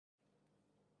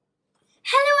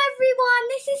everyone,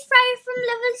 this is Freya from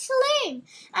Loom,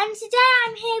 and today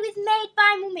I'm here with Made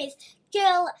by Mummy's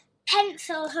Girl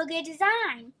Pencil Hugger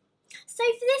design. So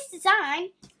for this design,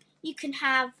 you can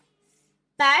have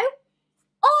bow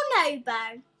or no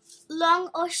bow, long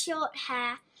or short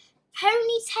hair,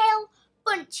 ponytail,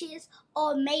 bunches,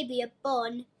 or maybe a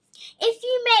bun. If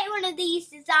you make one of these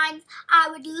designs, I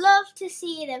would love to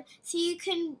see them, so you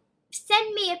can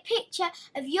send me a picture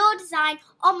of your design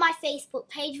on my Facebook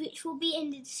page, which will be in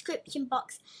the description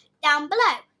box down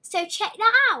below. So check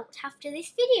that out after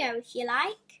this video if you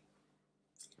like.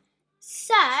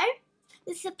 So,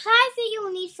 the supplies that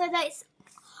you'll need for this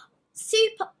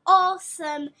super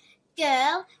awesome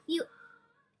girl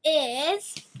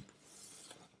is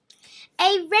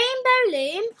a rainbow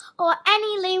loom or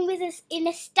any loom in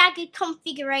a staggered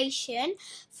configuration,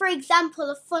 for example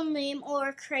a fun loom or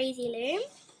a Cra-Z-loom.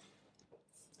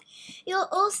 You'll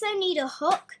also need a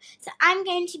hook, so I'm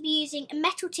going to be using a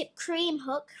metal tip cream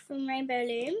hook from Rainbow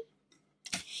Loom.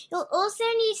 You'll also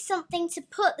need something to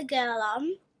put the girl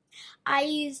on. I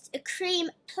used a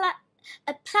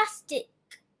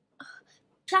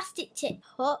plastic tip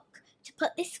hook to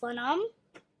put this one on.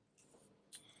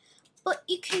 But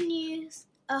you can use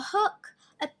a hook,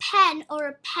 a pen or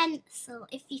a pencil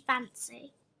if you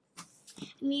fancy.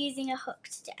 I'm using a hook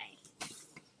today.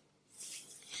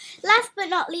 Last but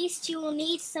not least, you will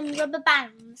need some rubber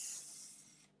bands.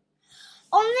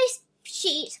 On this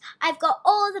sheet, I've got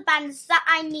all the bands that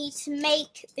I need to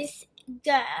make this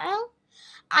girl.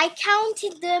 I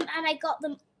counted them and I got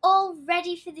them all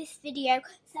ready for this video,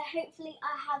 so hopefully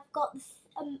I have got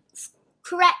the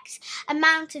correct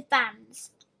amount of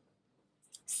bands.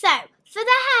 So, for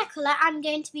the hair colour, I'm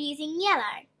going to be using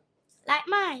yellow, like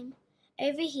mine,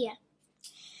 over here.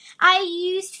 I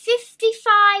used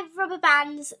 55 rubber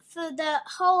bands for the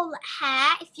whole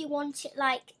hair, if you want it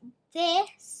like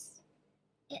this,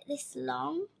 this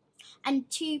long, and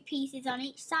 2 pieces on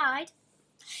each side.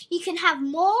 You can have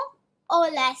more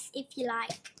or less if you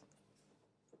like.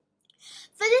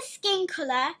 For the skin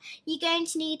colour, you're going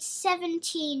to need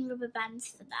 17 rubber bands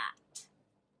for that.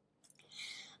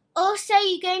 Also,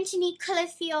 you're going to need colour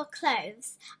for your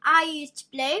clothes. I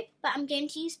used blue, but I'm going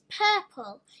to use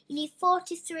purple. You need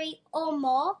 43 or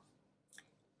more.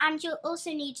 And you'll also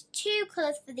need 2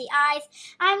 colours for the eyes.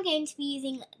 I'm going to be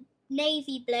using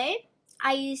navy blue.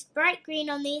 I used bright green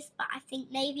on these, but I think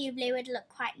navy blue would look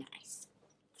quite nice.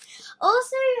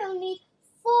 Also, you'll need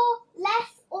 4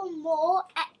 less or more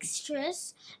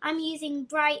extras. I'm using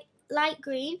light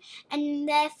green, and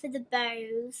they're for the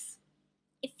bows,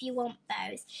 if you want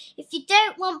bows. If you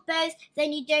don't want bows,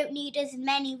 then you don't need as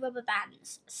many rubber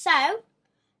bands. So,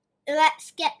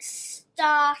 let's get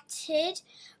started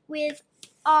with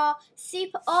our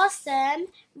super awesome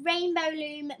Rainbow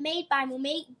Loom Made by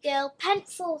Mummy Girl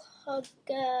Pencil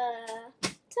Hugger.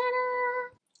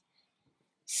 Ta-da!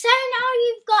 So now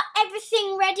you've got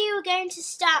everything ready, we're going to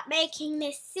start making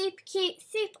this super cute,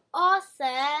 super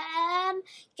awesome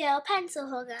Girl Pencil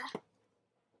Hugger.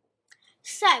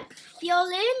 So, your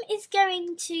loom is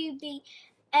going to be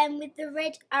with the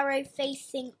red arrow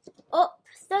facing up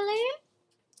the loom,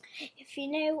 if you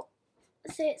know,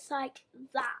 so it's like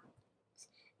that,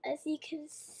 as you can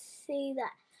see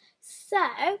that.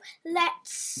 So,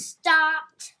 let's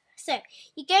start. So,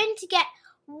 you're going to get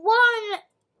one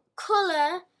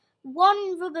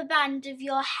rubber band of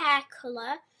your hair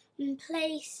colour and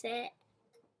place it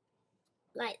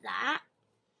like that.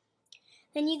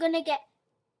 Then you're going to get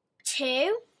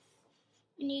 2,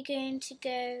 and you're going to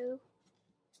go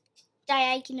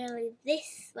diagonally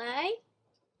this way,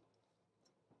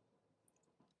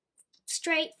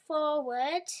 straight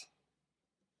forward,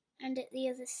 and at the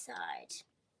other side.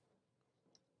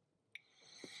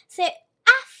 So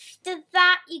after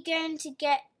that, you're going to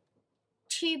get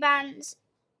 2 bands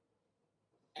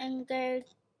and go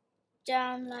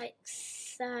down like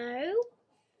so.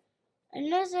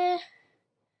 Another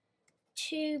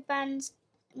 2 bands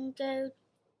and go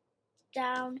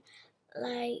down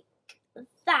like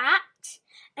that,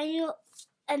 and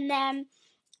then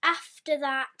after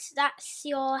that, that's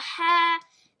your hair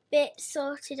bit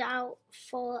sorted out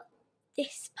for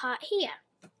this part here.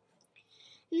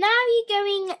 Now you're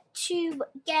going to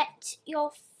get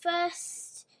your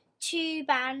first 2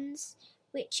 bands,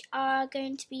 which are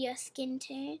going to be your skin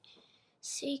tone.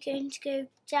 So you're going to go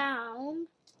down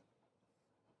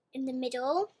in the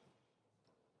middle,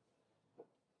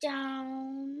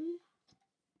 down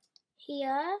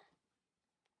here,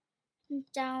 and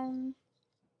down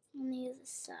on the other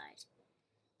side.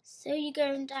 So you're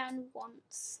going down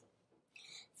once.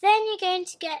 Then you're going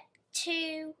to get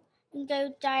 2 and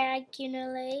go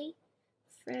diagonally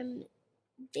from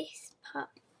this part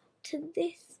to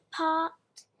this part,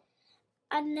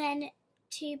 and then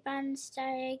 2 bands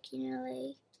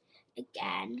diagonally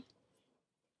again,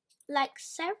 like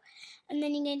so, and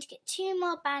then you're going to get 2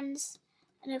 more bands,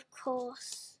 and of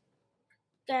course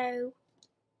go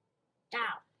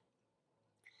down.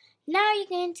 Now you're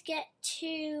going to get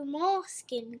 2 more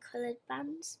skin coloured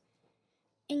bands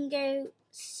and go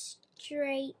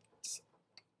straight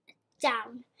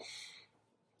down.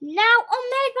 Now on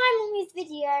Made by Mummy's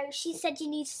video, she said you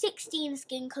need 16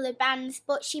 skin coloured bands,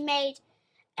 but she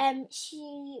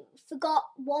forgot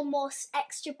 1 more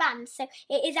extra band, so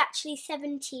it is actually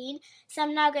 17. So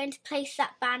I'm now going to place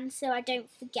that band so I don't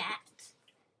forget.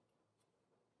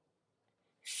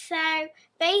 So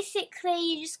basically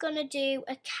you're just going to do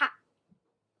a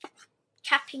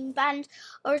capping band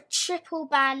or a triple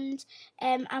band.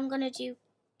 I'm going to do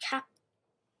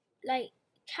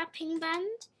capping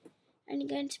band, and you're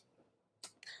going to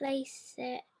place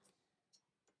it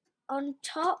on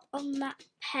top on that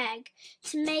peg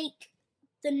to make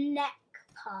the neck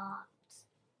part.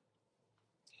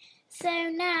 So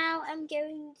now I'm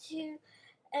going to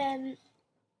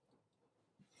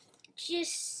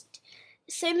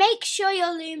so make sure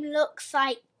your loom looks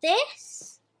like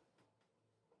this.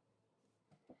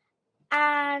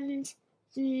 And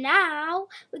now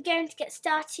we're going to get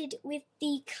started with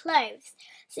the clothes.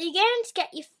 So you're going to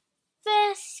get your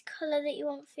first colour that you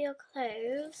want for your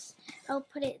clothes. I'll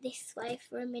put it this way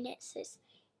for a minute so it's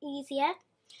easier.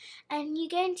 And you're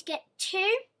going to get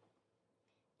 2,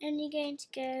 and you're going to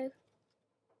go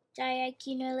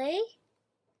diagonally,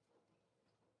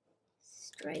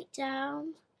 straight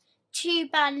down, 2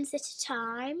 bands at a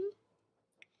time,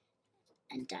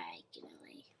 and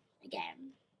diagonally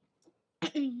again.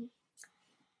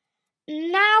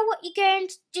 Now what you're going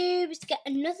to do is get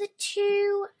another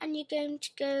 2, and you're going to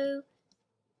go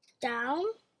down,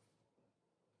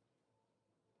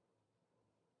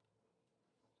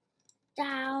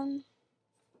 down,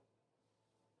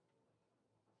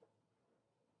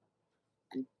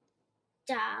 and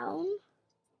down.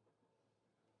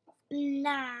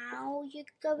 Now you're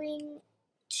going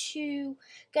to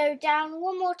go down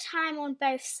 1 more time on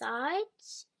both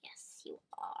sides. Yes, you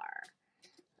are.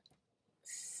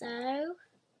 So,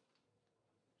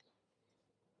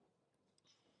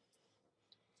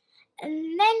 and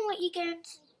then what you're going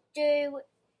to do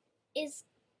is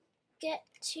get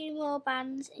 2 more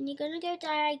bands, and you're going to go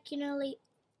diagonally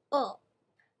up.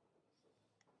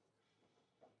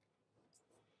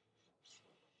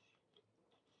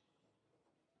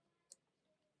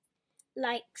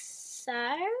 Like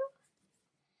so.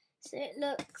 So it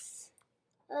looks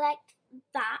like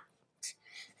that.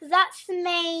 So that's the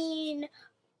main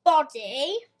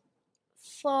body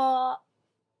for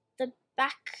the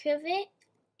back of it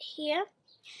here.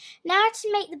 Now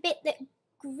to make the bit that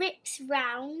grips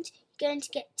round, you're going to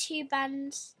get 2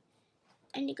 bands,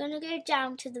 and you're going to go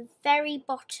down to the very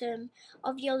bottom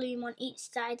of your loom on each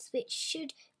side, which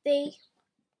should be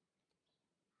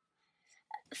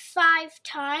 5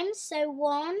 times. So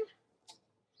 1,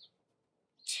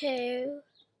 2,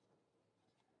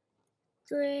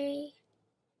 3,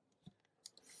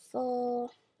 4,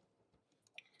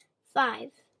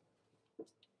 5.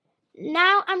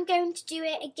 Now I'm going to do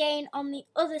it again on the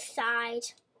other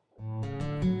side.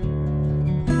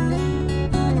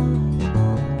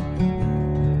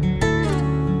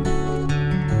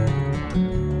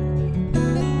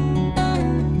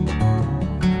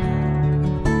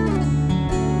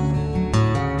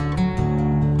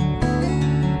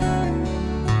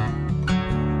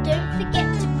 Don't forget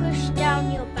to push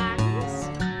down your bands.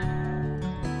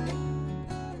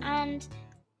 And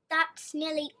that's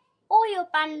nearly all your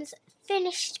bands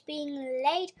finished being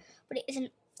laid, but it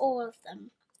isn't all of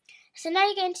them. So now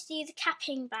you're going to do the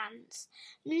capping bands.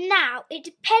 Now it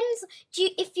depends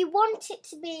if you want it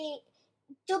to be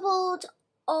doubled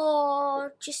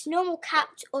or just normal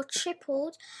capped or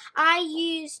tripled. I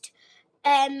used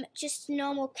just a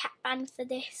normal cap band for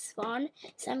this one,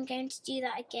 so I'm going to do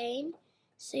that again.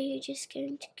 So you're just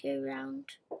going to go around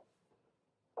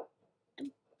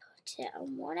and put it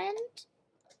on one end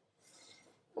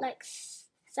like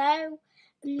so,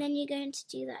 and then you're going to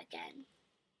do that again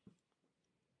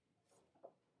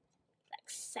like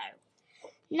so.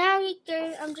 Now you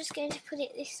go, I'm just going to put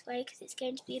it this way because it's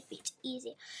going to be a bit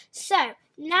easier. So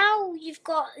now you've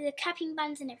got the capping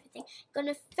bands and everything. I'm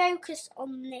going to focus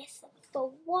on this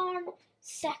for 1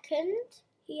 second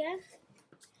here.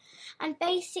 And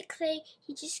basically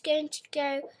you're just going to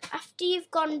go, after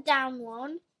you've gone down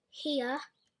 1 here,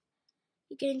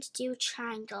 you're going to do a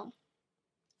triangle.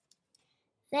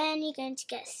 Then you're going to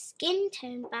get a skin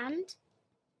tone band,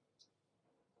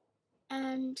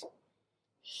 and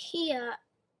here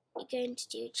you're going to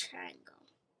do a triangle.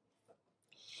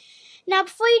 Now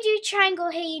before you do a triangle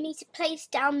here, you need to place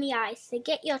down the eye. So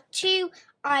get your 2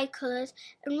 eye colours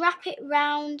and wrap it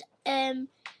round as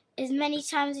many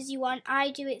times as you want.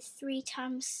 I do it 3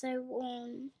 times, so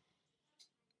 1,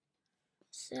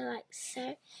 so like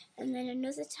so, and then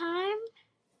another time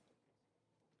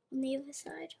on the other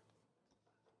side.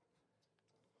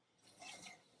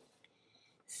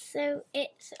 So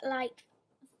it's like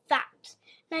that.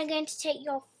 Now I'm going to take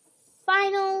your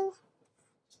final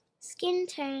skin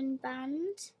tone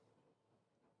band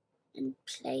and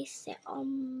place it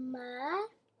on there.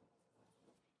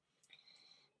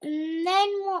 And then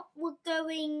what we're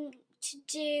going to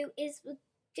do is we're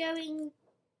going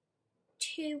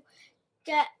to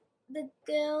get the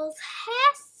girl's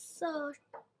hair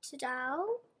sorted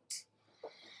out.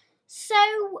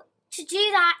 So to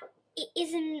do that, it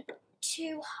isn't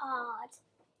too hard.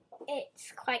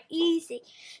 It's quite easy.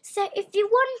 So if you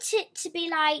want it to be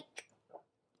like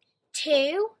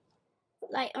 2,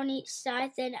 like on each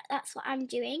side, then that's what I'm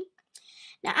doing.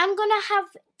 Now I'm gonna have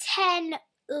 10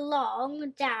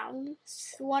 long down,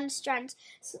 one strand.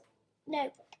 So,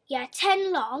 no, yeah,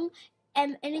 10 long,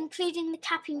 and including the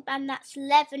capping band, that's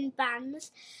 11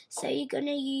 bands. So you're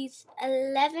gonna use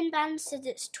 11 bands, so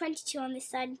that's 22 on this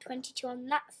side and 22 on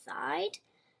that side.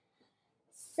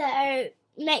 So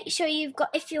make sure you've got,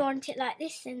 if you want it like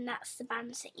this, then that's the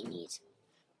bands that you need.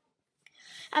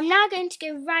 I'm now going to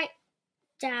go right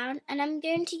down, and I'm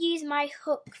going to use my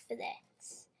hook for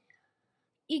this.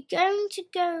 You're going to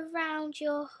go around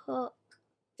your hook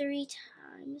 3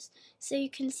 times so you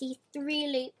can see 3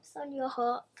 loops on your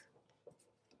hook.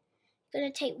 You're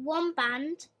going to take 1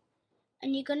 band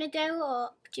and you're going to go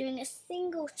up doing a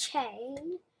single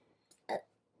chain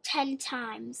 10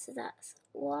 times. So that's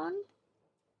 1,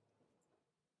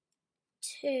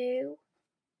 2,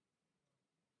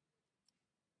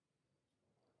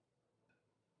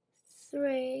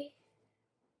 3,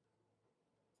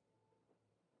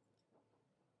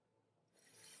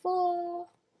 4,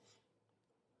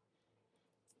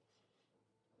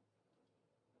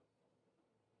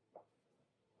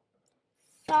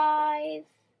 5,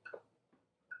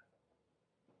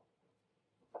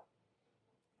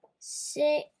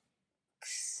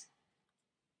 6,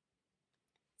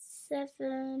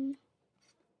 7,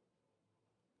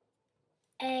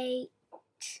 8,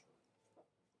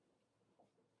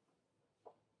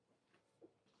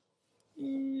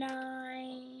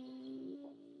 9,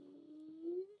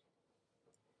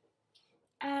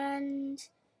 and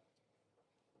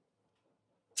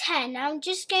 10. Now I'm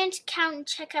just going to count and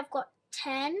check I've got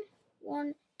 10.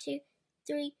 1, 2,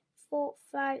 3, 4,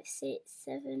 5, 6,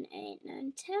 7, 8,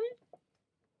 9, 10.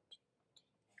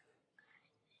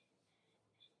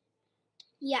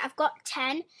 Yeah, I've got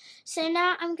 10. So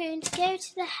now I'm going to go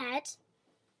to the head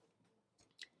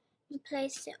and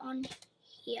place it on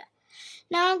here.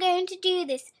 Now I'm going to do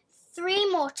this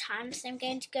 3 more times, so I'm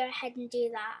going to go ahead and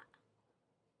do that.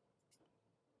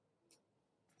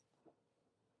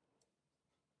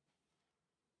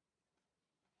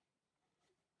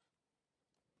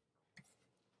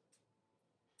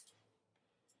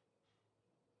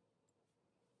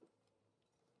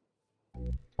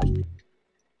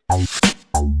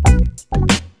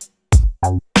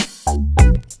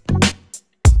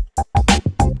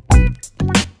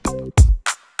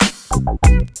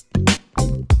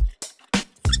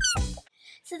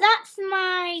 So that's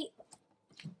my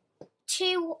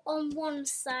 2 on one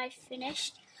side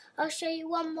finished. I'll show you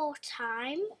one more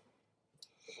time.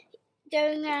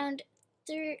 Going around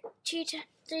 3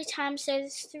 times, so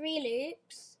there's 3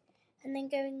 loops, and then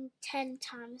going 10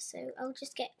 times. So I'll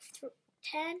just get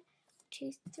 10,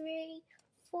 2, 3,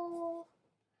 4,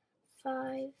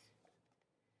 5,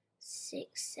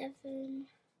 6, 7,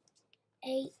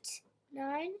 8,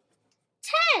 9,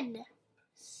 10.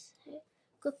 So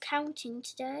good counting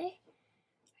today.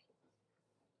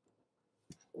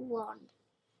 1.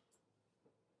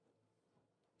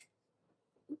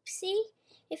 Oopsie.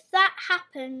 If that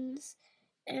happens,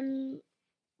 don't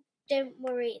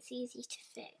worry, it's easy to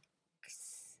fix.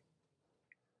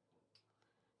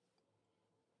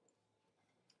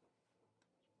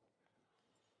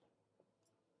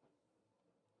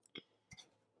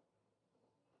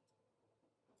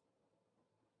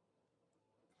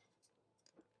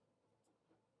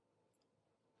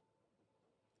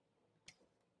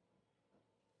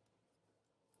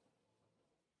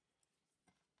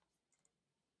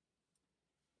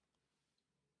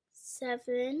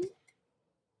 Seven,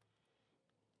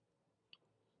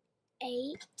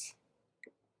 8,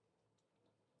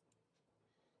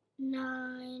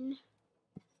 9,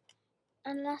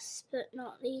 and last but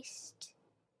not least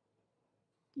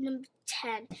number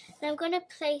 10. Then I'm going to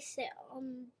place it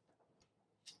on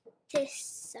this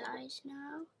side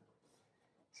now.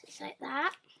 So it's like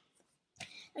that.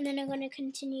 And then I'm going to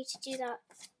continue to do that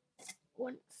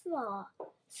once more.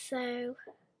 So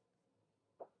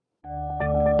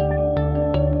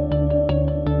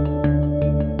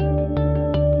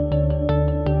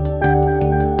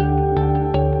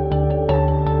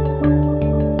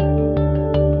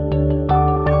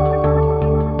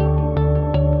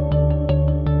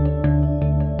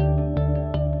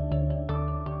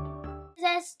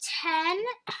there's 10.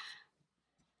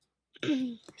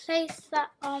 Place that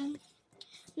on.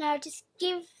 Now just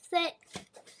give the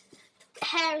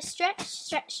hair a stretch,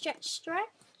 stretch, stretch, stretch.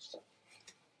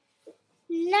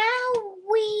 Now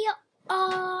we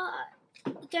are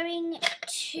going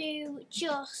to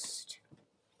just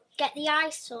get the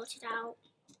eyes sorted out.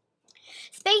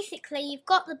 So basically you've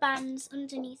got the bands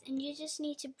underneath and you just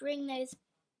need to bring those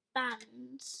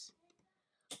bands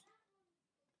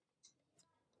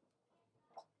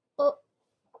up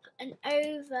and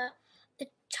over the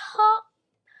top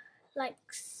like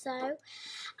so.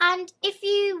 And if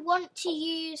you want to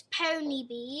use pony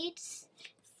beads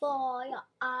for your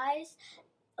eyes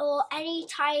or any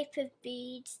type of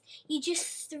beads, you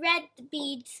just thread the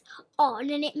beads on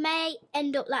and it may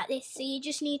end up like this, so you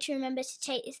just need to remember to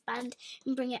take this band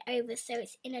and bring it over so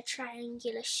it's in a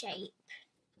triangular shape.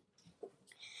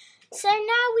 So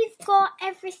now we've got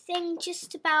everything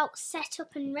just about set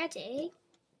up and ready,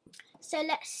 so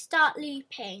let's start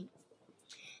looping.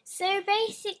 So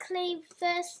basically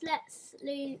first let's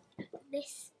loop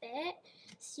this bit,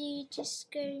 so you're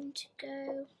just going to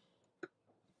go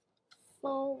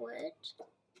forward.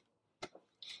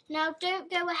 Now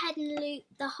don't go ahead and loop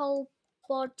the whole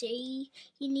body,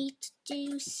 you need to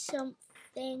do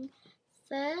something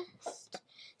first.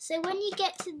 So when you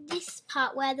get to this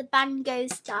part where the band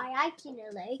goes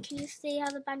diagonally, can you see how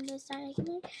the band goes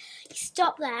diagonally? You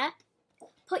stop there,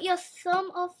 put your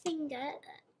thumb or finger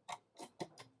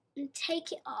and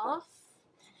take it off,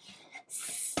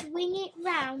 swing it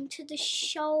round to the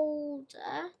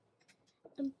shoulder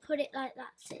and put it like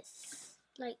that, so it's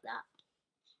like that.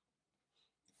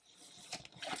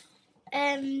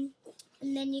 And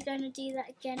then you're going to do that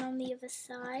again on the other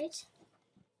side.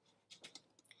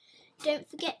 Don't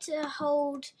forget to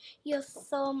hold your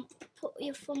thumb, put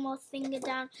your thumb or finger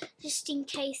down just in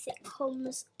case it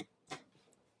comes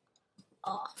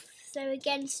off. So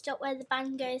again, stop where the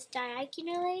band goes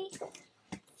diagonally.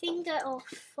 Finger or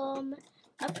thumb,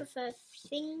 I prefer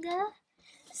finger.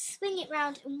 Swing it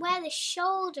round and where the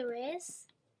shoulder is,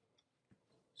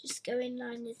 just go in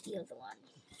line with the other one.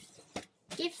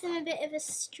 Give them a bit of a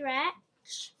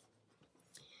stretch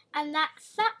and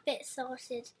that's that bit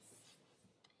sorted.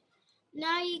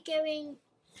 Now you're going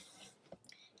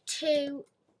to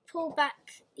pull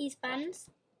back these bands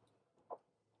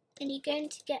and you're going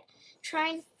to try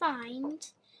and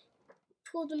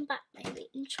pull them back maybe,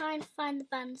 and try and find the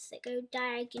bands that go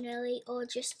diagonally or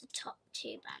just the top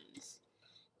two bands.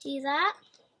 Do that,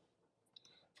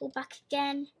 pull back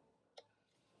again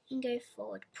and go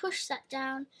forward. Push that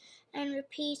down and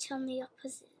repeat on the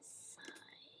opposite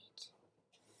side.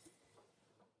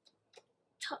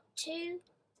 Top two,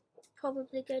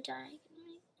 probably go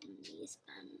diagonally, and these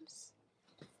bands,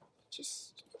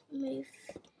 just move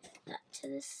that to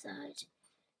the side.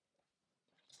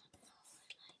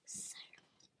 Like so.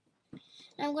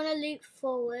 Now I'm going to loop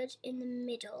forward in the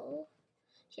middle.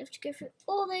 You have to go through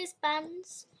all those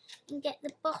bands and get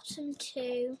the bottom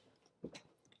two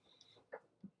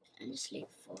and just loop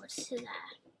forward to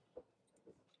there.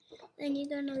 Then you're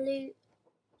going to loop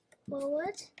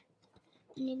forward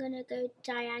and you're going to go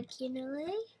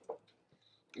diagonally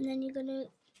and then you're going to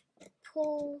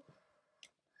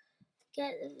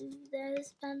get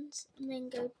those bands and then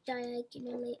go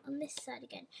diagonally on this side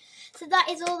again. So that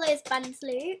is all those bands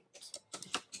looped.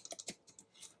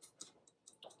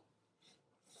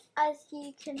 As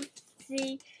you can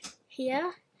see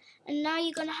here. And now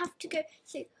you're going to have to go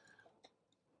through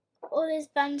all those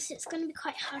bands. It's going to be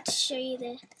quite hard to show you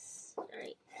this.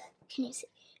 Sorry, can you see?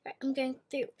 Right, I'm going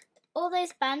through all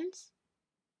those bands.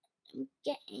 I'm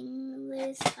getting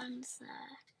those bands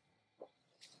there.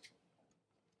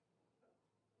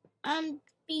 And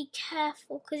be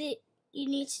careful because you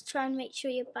need to try and make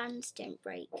sure your bands don't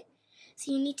break.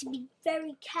 So you need to be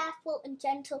very careful and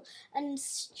gentle and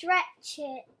stretch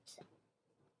it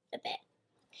a bit.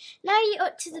 Now you're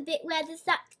up to the bit where there's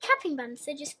that capping band,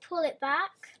 so just pull it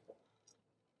back.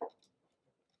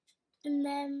 And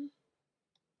then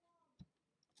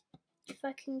if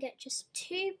I can get just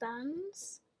two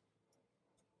bands,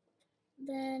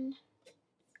 then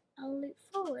I'll loop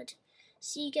forward.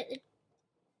 So you get the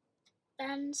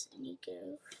bands and you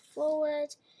go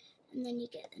forward, and then you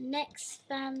get the next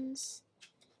bands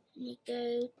and you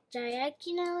go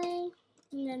diagonally,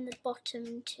 and then the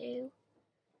bottom two,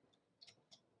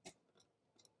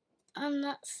 and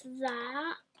that's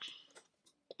that.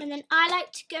 And then I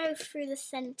like to go through the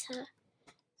center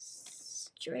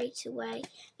straight away,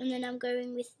 and then I'm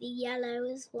going with the yellow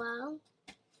as well.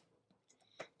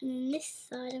 And then this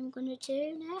side I'm going to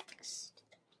do next,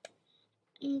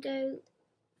 and go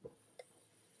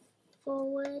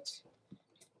forward,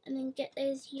 and then get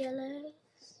those yellows.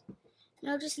 And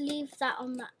I'll just leave that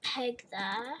on that peg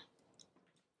there.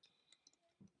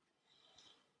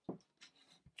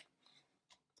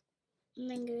 And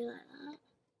then go like that.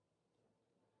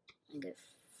 And go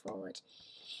forward.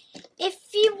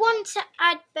 If you want to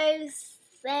add both,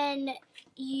 then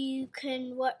you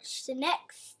can watch the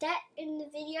next step in the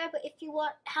video. But if you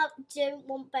don't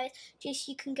want both, just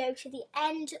you can go to the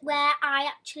end where I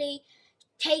actually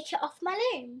take it off my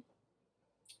loom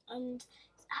and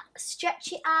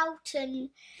stretch it out and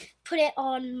put it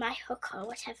on my hook or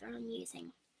whatever I'm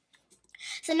using.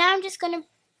 So now I'm just going to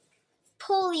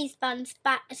pull these bands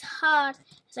back as hard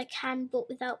as I can, but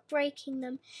without breaking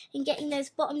them, and getting those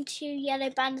bottom two yellow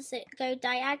bands that go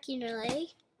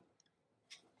diagonally.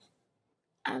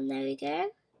 And there we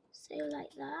go, so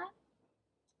like that.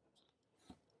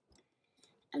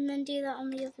 And then do that on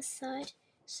the other side.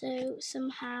 So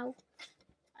somehow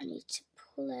I need to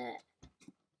pull it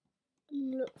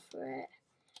and look for it.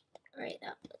 Right,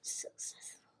 that looks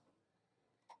successful.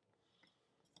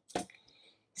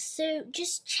 So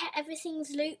just check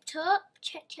everything's looped up.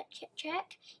 Check, check, check,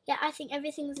 check. Yeah, I think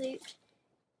everything's looped.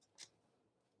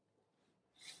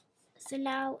 So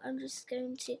now I'm just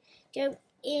going to go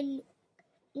in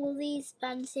all these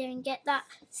bands here and get that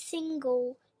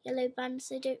single yellow band,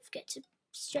 so don't forget to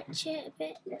stretch it a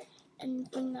bit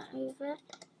and bring that over,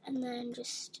 and then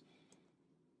just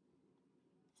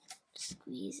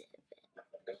squeeze it a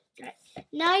bit. Right,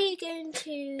 now you're going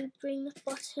to bring the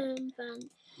bottom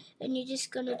band and you're just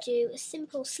going to do a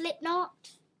simple slip knot.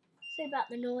 Sorry about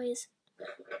the noise.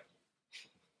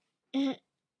 And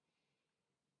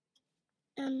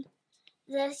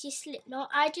there's your slip knot.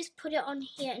 I just put it on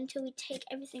here until we take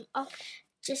everything off,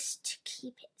 just to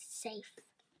keep it safe.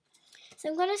 So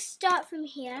I'm going to start from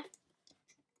here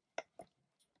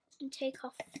and take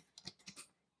off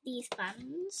these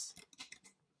bands.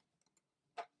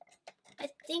 I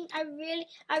think I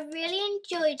really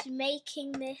enjoyed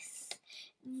making this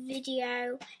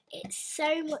video. It's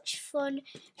so much fun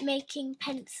making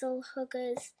pencil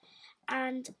huggers,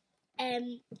 and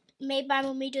my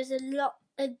mummy does a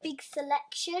big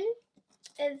selection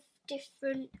of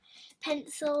different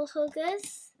pencil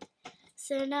huggers.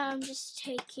 So now I'm just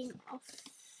taking off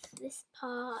this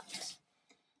part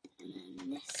and then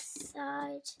this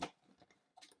side.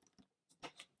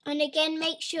 And again,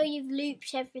 make sure you've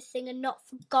looped everything and not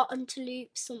forgotten to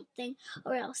loop something,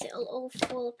 or else it'll all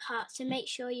fall apart. So make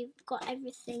sure you've got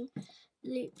everything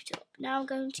looped up. Now I'm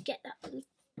going to get that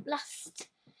last,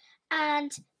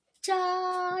 and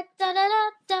da da da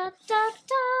da da da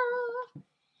da.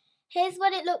 Here's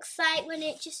what it looks like when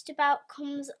it just about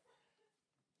comes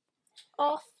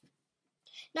off.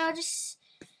 Now just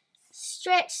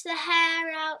stretch the hair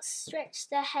out, stretch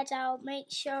the head out, make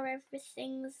sure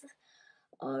everything's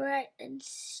alright, and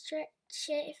stretch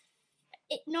it.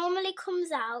 It normally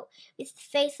comes out with the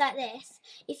face like this.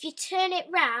 If you turn it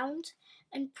round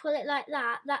and pull it like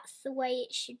that, that's the way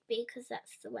it should be, because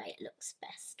that's the way it looks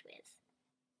best with.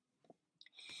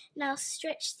 Now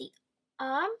stretch the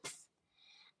arms,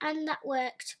 and that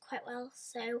worked quite well,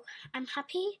 so I'm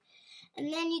happy.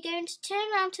 And then you're going to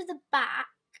turn around to the back,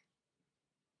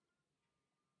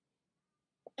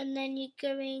 and then you're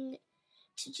going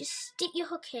to just stick your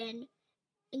hook in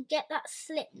and get that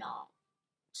slip knot.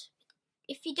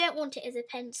 If you don't want it as a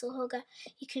pencil hugger,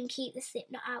 you can keep the slip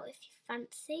knot out if you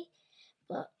fancy,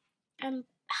 but I'm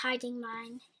hiding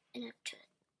mine and I've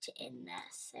tucked it in there,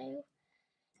 so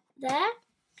there.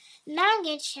 Now I'm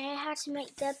going to show you how to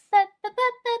make the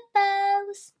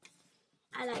bows.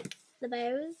 I like the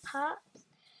bow parts.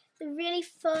 They're really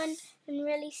fun and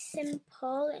really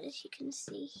simple, as you can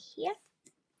see here.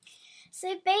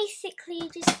 So basically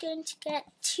you're just going to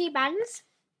get 2 bands,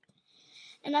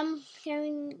 and I'm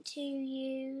going to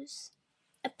use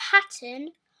a pattern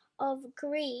of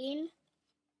green,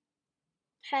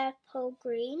 purple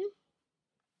green,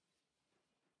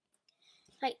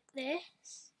 like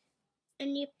this,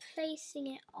 and you're placing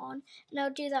it on, and I'll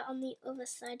do that on the other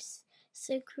side.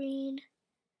 So green,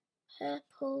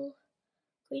 purple,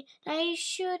 green. Now you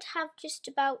should have just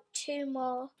about 2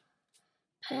 more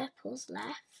purples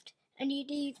left, and you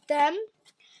need them.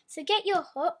 So get your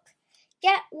hook,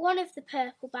 get one of the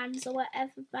purple bands or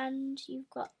whatever band you've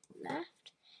got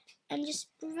left, and just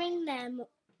bring them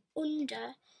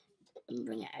under and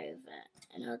bring it over.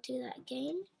 And I'll do that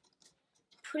again.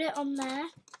 Put it on there,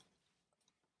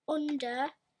 under,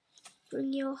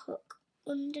 bring your hook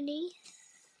underneath,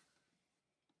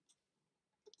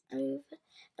 over,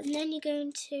 and then you're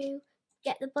going to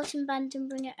get the bottom band and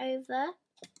bring it over,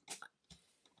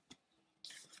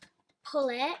 pull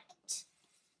it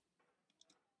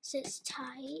so it's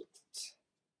tight,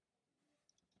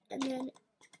 and then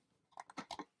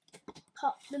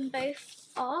pop them both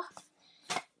off.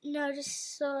 Now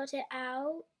just sort it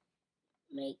out,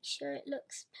 make sure it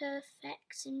looks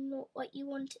perfect and not what you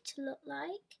want it to look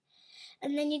like.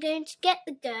 And then you're going to get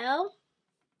the girl,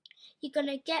 you're going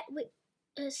to get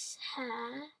Whipper's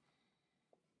hair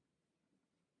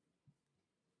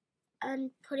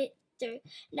and put it through.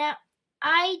 Now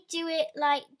I do it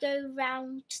like go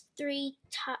round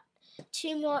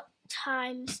 2 more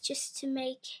times just to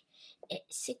make it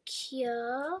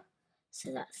secure.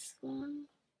 So that's one,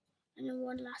 and then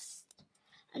one last,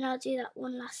 and I'll do that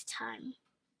one last time.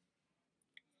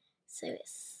 So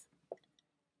it's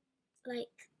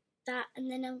like that, and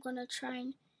then I'm gonna try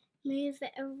and move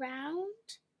it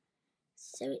around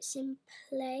so it's in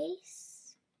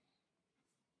place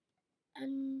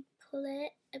and pull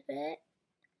it a bit,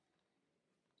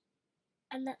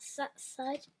 and that's that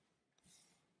side.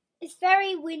 It's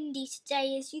very windy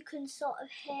today, as you can sort of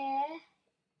hear.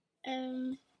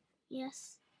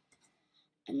 Yes.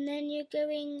 And then you're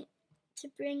going to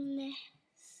bring this,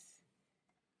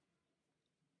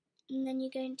 and then you're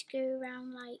going to go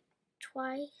around like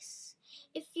twice.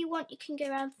 If you want, you can go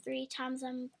around 3 times.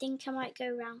 I think I might go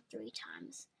around 3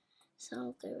 times. So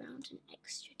I'll go around an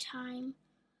extra time.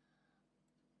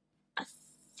 I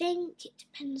think it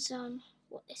depends on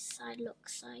what this side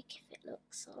looks like, if it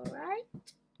looks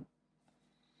alright.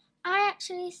 I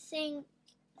actually think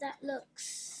that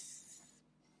looks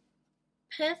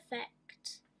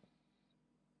perfect.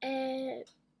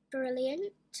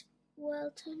 Brilliant.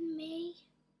 Well done, me,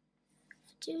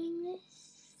 for doing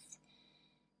this.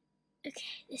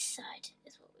 Okay, this side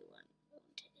is what we want. We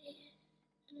want it here,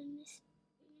 and then this,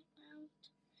 bring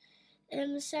it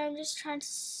round. So I'm just trying to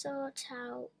sort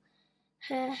out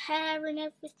her hair and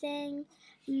everything,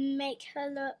 make her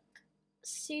look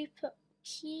super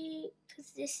cute,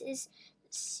 because this is a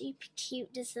super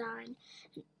cute design.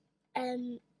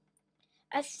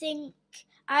 I think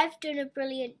I've done a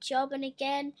brilliant job, and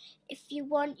again, if you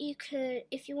want to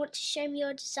show me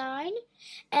your design,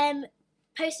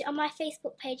 post it on my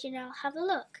Facebook page and I'll have a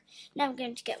look. Now I'm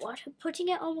going to get what I'm putting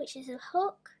it on, which is a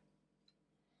hook.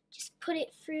 Just put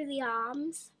it through the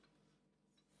arms,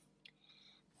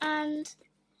 and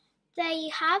there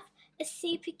you have a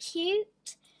super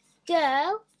cute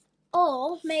girl,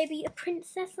 or maybe a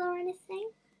princess or anything,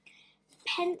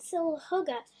 pencil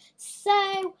hugger.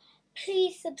 So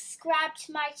please subscribe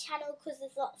to my channel, because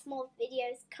there's lots more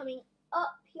videos coming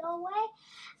up your way,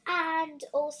 and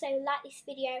also like this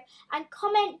video and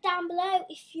comment down below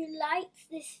if you liked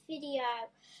this video.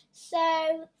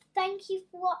 So thank you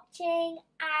for watching,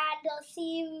 and I'll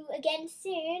see you again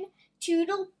soon.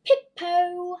 Toodle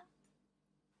pippo.